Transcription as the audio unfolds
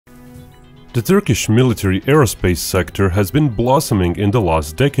The Turkish military aerospace sector has been blossoming in the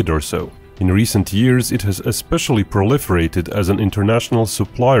last decade or so. In recent years, it has especially proliferated as an international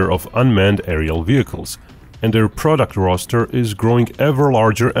supplier of unmanned aerial vehicles, and their product roster is growing ever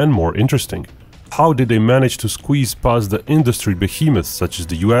larger and more interesting. How did they manage to squeeze past the industry behemoths such as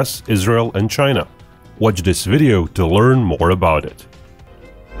the US, Israel and China? Watch this video to learn more about it.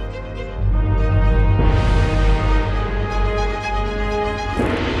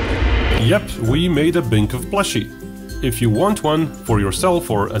 Yep, we made a Binkov plushie. If you want one for yourself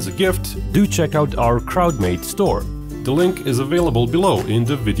or as a gift, do check out our crowd-made store. The link is available below in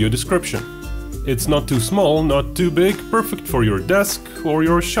the video description. It's not too small, not too big, perfect for your desk or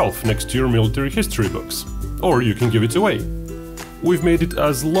your shelf next to your military history books. Or you can give it away. We've made it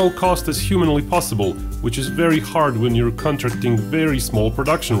as low cost as humanly possible, which is very hard when you're contracting very small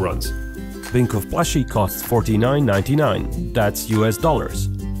production runs. Binkov plushie costs $49.99, that's US dollars.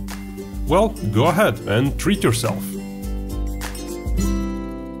 Well, go ahead and treat yourself.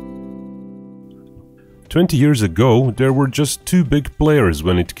 20 years ago, there were just two big players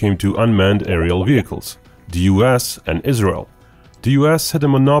when it came to unmanned aerial vehicles, the US and Israel. The US had a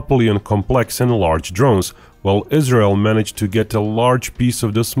monopoly on complex and large drones, while Israel managed to get a large piece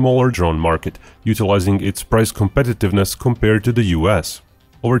of the smaller drone market, utilizing its price competitiveness compared to the US.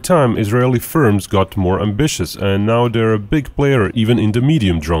 Over time, Israeli firms got more ambitious, and now they're a big player even in the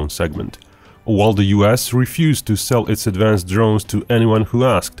medium drone segment, while the US refused to sell its advanced drones to anyone who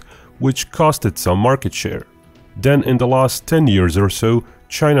asked, which cost it some market share. Then in the last 10 years or so,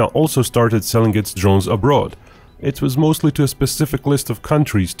 China also started selling its drones abroad. It was mostly to a specific list of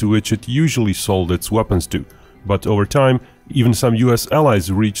countries to which it usually sold its weapons to, but over time, even some US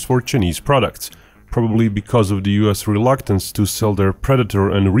allies reached for Chinese products, probably because of the US reluctance to sell their Predator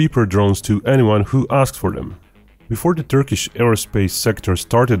and Reaper drones to anyone who asked for them. Before the Turkish aerospace sector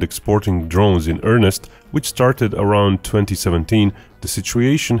started exporting drones in earnest, which started around 2017, the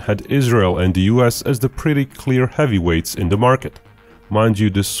situation had Israel and the US as the pretty clear heavyweights in the market. Mind you,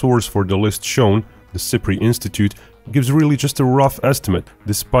 the source for the list shown, the SIPRI Institute, gives really just a rough estimate,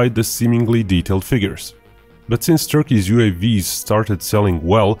 despite the seemingly detailed figures. But since Turkey's UAVs started selling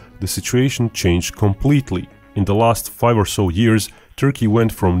well, the situation changed completely. In the last 5 or so years, Turkey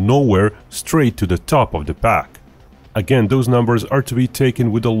went from nowhere straight to the top of the pack. Again, those numbers are to be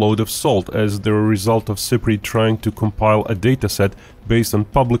taken with a load of salt, as they're a result of SIPRI trying to compile a dataset based on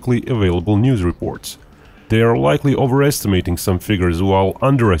publicly available news reports. They are likely overestimating some figures while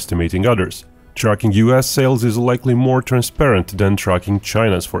underestimating others. Tracking US sales is likely more transparent than tracking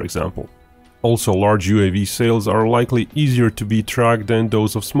China's, for example. Also, large UAV sales are likely easier to be tracked than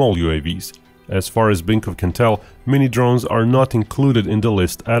those of small UAVs. As far as Binkov can tell, mini drones are not included in the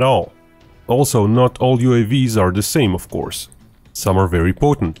list at all. Also, not all UAVs are the same, of course. Some are very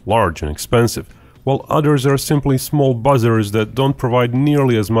potent, large and expensive, while others are simply small buzzers that don't provide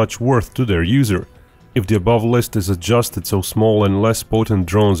nearly as much worth to their user. If the above list is adjusted so small and less potent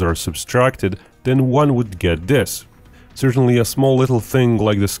drones are subtracted, then one would get this. Certainly a small little thing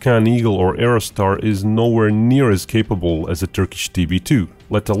like the Scan Eagle or Aerostar is nowhere near as capable as a Turkish TB2,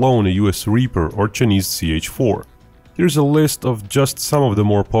 let alone a US Reaper or Chinese CH-4. Here's a list of just some of the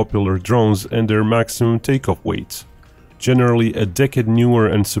more popular drones and their maximum takeoff weights. Generally, a decade newer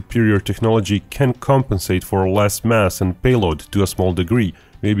and superior technology can compensate for less mass and payload to a small degree,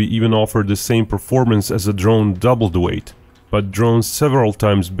 maybe even offer the same performance as a drone double the weight. But drones several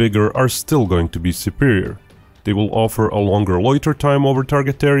times bigger are still going to be superior. They will offer a longer loiter time over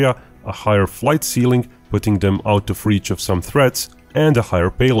target area, a higher flight ceiling, putting them out of reach of some threats, and a higher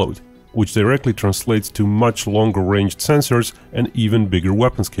payload, which directly translates to much longer ranged sensors and even bigger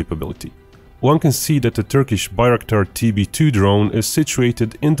weapons capability. One can see that the Turkish Bayraktar TB2 drone is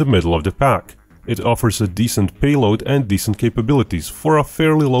situated in the middle of the pack. It offers a decent payload and decent capabilities for a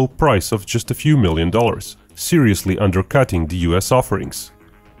fairly low price of just a few $1 million, seriously undercutting the US offerings.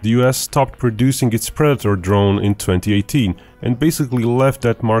 The US stopped producing its Predator drone in 2018 and basically left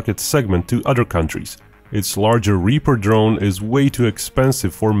that market segment to other countries. Its larger Reaper drone is way too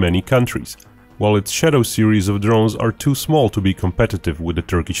expensive for many countries, while its Shadow series of drones are too small to be competitive with the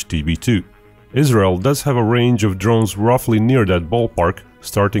Turkish TB2. Israel does have a range of drones roughly near that ballpark,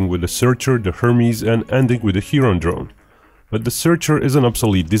 starting with the Searcher, the Hermes and ending with the Heron drone. But the Searcher is an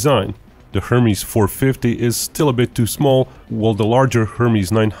obsolete design. The Hermes 450 is still a bit too small, while the larger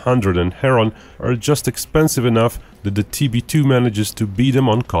Hermes 900 and Heron are just expensive enough that the TB2 manages to beat them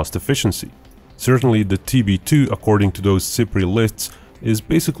on cost efficiency. Certainly the TB2, according to those SIPRI lists, is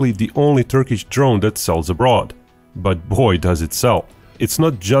basically the only Turkish drone that sells abroad. But boy does it sell. It's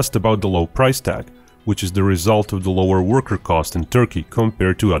not just about the low price tag, which is the result of the lower worker cost in Turkey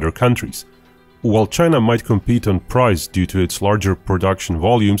compared to other countries. While China might compete on price due to its larger production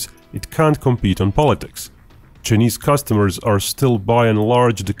volumes, it can't compete on politics. Chinese customers are still by and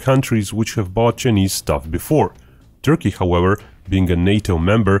large the countries which have bought Chinese stuff before. Turkey, however, being a NATO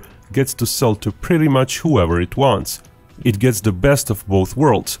member, gets to sell to pretty much whoever it wants. It gets the best of both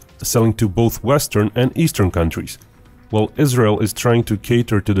worlds, selling to both Western and Eastern countries. While Israel is trying to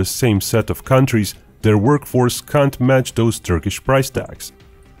cater to the same set of countries, their workforce can't match those Turkish price tags.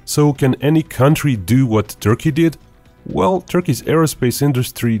 So can any country do what Turkey did? Well, Turkey's aerospace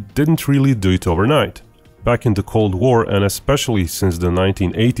industry didn't really do it overnight. Back in the Cold War, and especially since the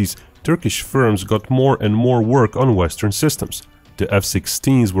 1980s, Turkish firms got more and more work on Western systems. The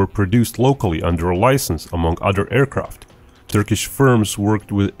F-16s were produced locally under a license, among other aircraft. Turkish firms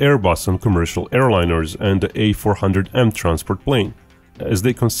worked with Airbus on commercial airliners and the A400M transport plane. As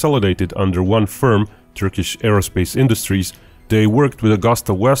they consolidated under one firm, Turkish Aerospace Industries, they worked with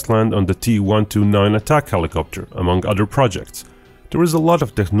AgustaWestland on the T-129 attack helicopter, among other projects. There is a lot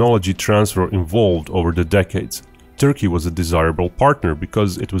of technology transfer involved over the decades. Turkey was a desirable partner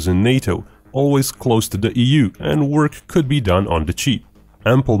because it was in NATO, always close to the EU, and work could be done on the cheap.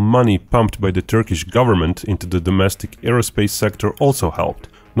 Ample money pumped by the Turkish government into the domestic aerospace sector also helped,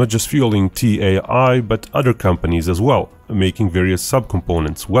 not just fueling TAI but other companies as well, making various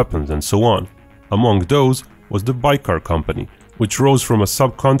subcomponents, weapons and so on. Among those was the Baykar company, which rose from a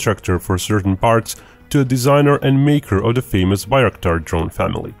subcontractor for certain parts to a designer and maker of the famous Bayraktar drone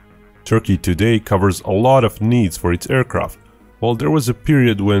family. Turkey today covers a lot of needs for its aircraft. While there was a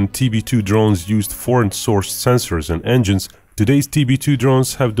period when TB2 drones used foreign-sourced sensors and engines, today's TB2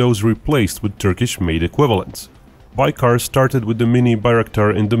 drones have those replaced with Turkish-made equivalents. Baykar started with the mini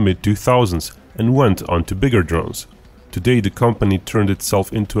Bayraktar in the mid-2000s and went on to bigger drones. Today the company turned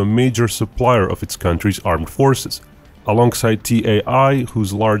itself into a major supplier of its country's armed forces, alongside TAI,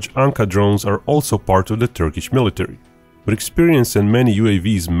 whose large Anka drones are also part of the Turkish military. With experience and many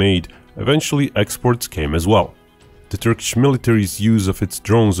UAVs made, eventually exports came as well. The Turkish military's use of its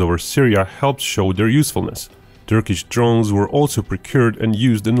drones over Syria helped show their usefulness. Turkish drones were also procured and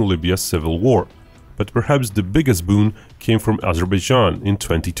used in Libya's civil war. But perhaps the biggest boon came from Azerbaijan in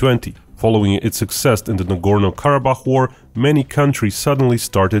 2020. Following its success in the Nagorno-Karabakh war, many countries suddenly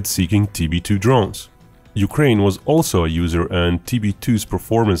started seeking TB2 drones. Ukraine was also a user, and TB2's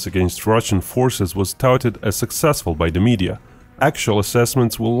performance against Russian forces was touted as successful by the media. Actual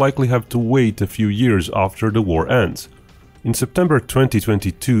assessments will likely have to wait a few years after the war ends. In September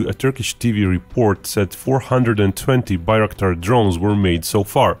 2022, a Turkish TV report said 420 Bayraktar drones were made so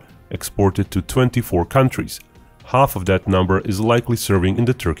far, exported to 24 countries. Half of that number is likely serving in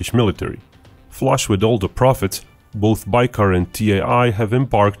the Turkish military. Flush with all the profits, both Baykar and TAI have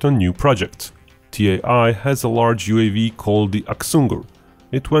embarked on new projects. TAI has a large UAV called the Aksungur.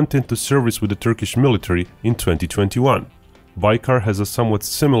 It went into service with the Turkish military in 2021. Baykar has a somewhat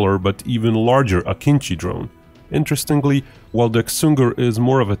similar but even larger Akinci drone. Interestingly, while the Aksungur is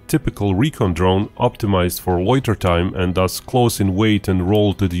more of a typical recon drone optimized for loiter time and thus close in weight and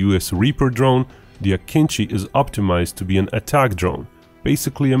role to the US Reaper drone, the Akinci is optimized to be an attack drone,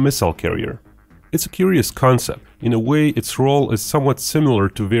 basically a missile carrier. It's a curious concept. In a way, its role is somewhat similar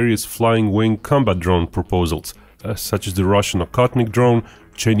to various flying wing combat drone proposals, such as the Russian Okhotnik drone,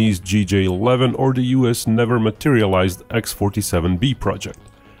 Chinese GJ-11 or the US never materialized X-47B project.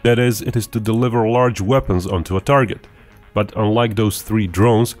 That is, it is to deliver large weapons onto a target. But unlike those three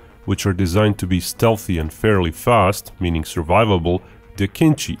drones, which are designed to be stealthy and fairly fast, meaning survivable, the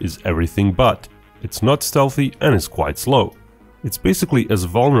Akinci is everything but. It's not stealthy and is quite slow. It's basically as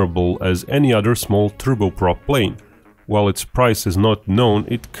vulnerable as any other small turboprop plane. While its price is not known,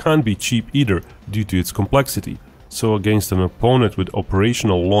 it can't be cheap either due to its complexity, so against an opponent with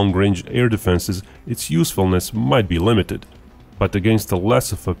operational long-range air defenses, its usefulness might be limited. But against a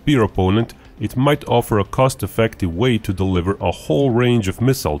less of a peer opponent, it might offer a cost-effective way to deliver a whole range of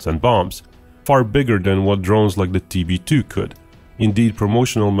missiles and bombs, far bigger than what drones like the TB2 could. Indeed,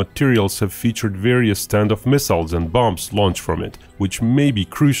 promotional materials have featured various standoff missiles and bombs launched from it, which may be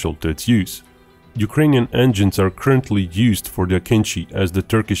crucial to its use. Ukrainian engines are currently used for the Akinci, as the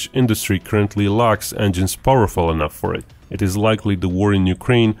Turkish industry currently lacks engines powerful enough for it. It is likely the war in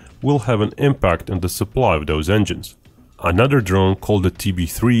Ukraine will have an impact on the supply of those engines. Another drone called the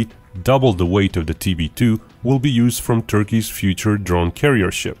TB3, double the weight of the TB2, will be used from Turkey's future drone carrier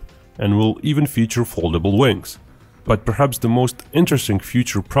ship, and will even feature foldable wings. But perhaps the most interesting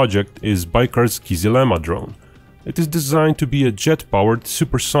future project is Baykar's Kizilema drone. It is designed to be a jet-powered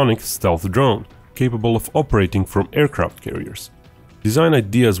supersonic stealth drone, capable of operating from aircraft carriers. Design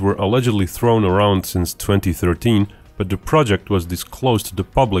ideas were allegedly thrown around since 2013, but the project was disclosed to the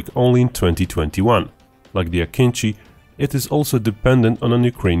public only in 2021. Like the Akinci, it is also dependent on an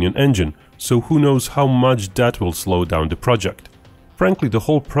Ukrainian engine, so who knows how much that will slow down the project. Frankly, the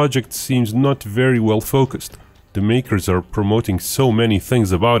whole project seems not very well focused. The makers are promoting so many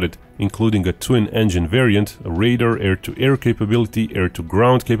things about it, including a twin-engine variant, a radar, air-to-air capability,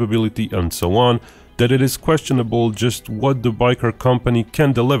 air-to-ground capability, and so on, that it is questionable just what the Baykar company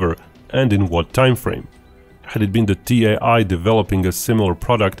can deliver and in what time frame. Had it been the TAI developing a similar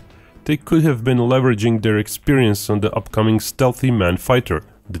product, they could have been leveraging their experience on the upcoming stealthy manned fighter,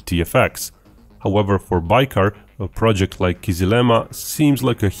 the TFX. However, for Baykar, a project like Kizilema seems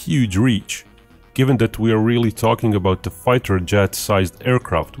like a huge reach. Given that we are really talking about a fighter jet-sized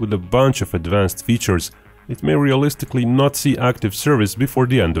aircraft with a bunch of advanced features, it may realistically not see active service before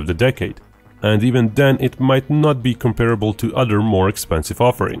the end of the decade. And even then it might not be comparable to other more expensive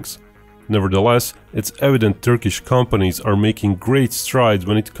offerings. Nevertheless, it's evident Turkish companies are making great strides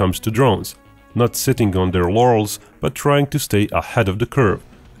when it comes to drones, not sitting on their laurels but trying to stay ahead of the curve,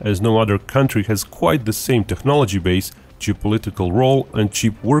 as no other country has quite the same technology base, geopolitical role and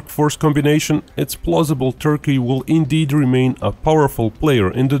cheap workforce combination. It's plausible Turkey will indeed remain a powerful player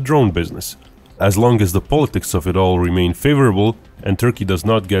in the drone business. As long as the politics of it all remain favorable and Turkey does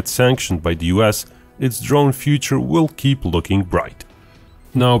not get sanctioned by the US, its drone future will keep looking bright.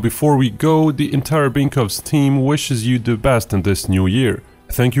 Now, before we go, the entire Binkov's team wishes you the best in this new year.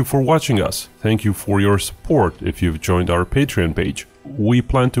 Thank you for watching us. Thank you for your support if you've joined our Patreon page. We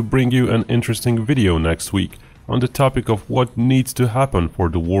plan to bring you an interesting video next week on the topic of what needs to happen for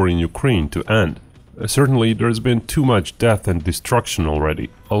the war in Ukraine to end. Certainly, there's been too much death and destruction already.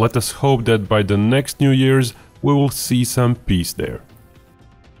 Let us hope that by the next New Year's we will see some peace there.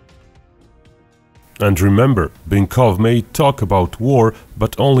 And remember, Binkov may talk about war,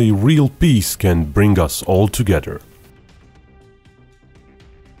 but only real peace can bring us all together.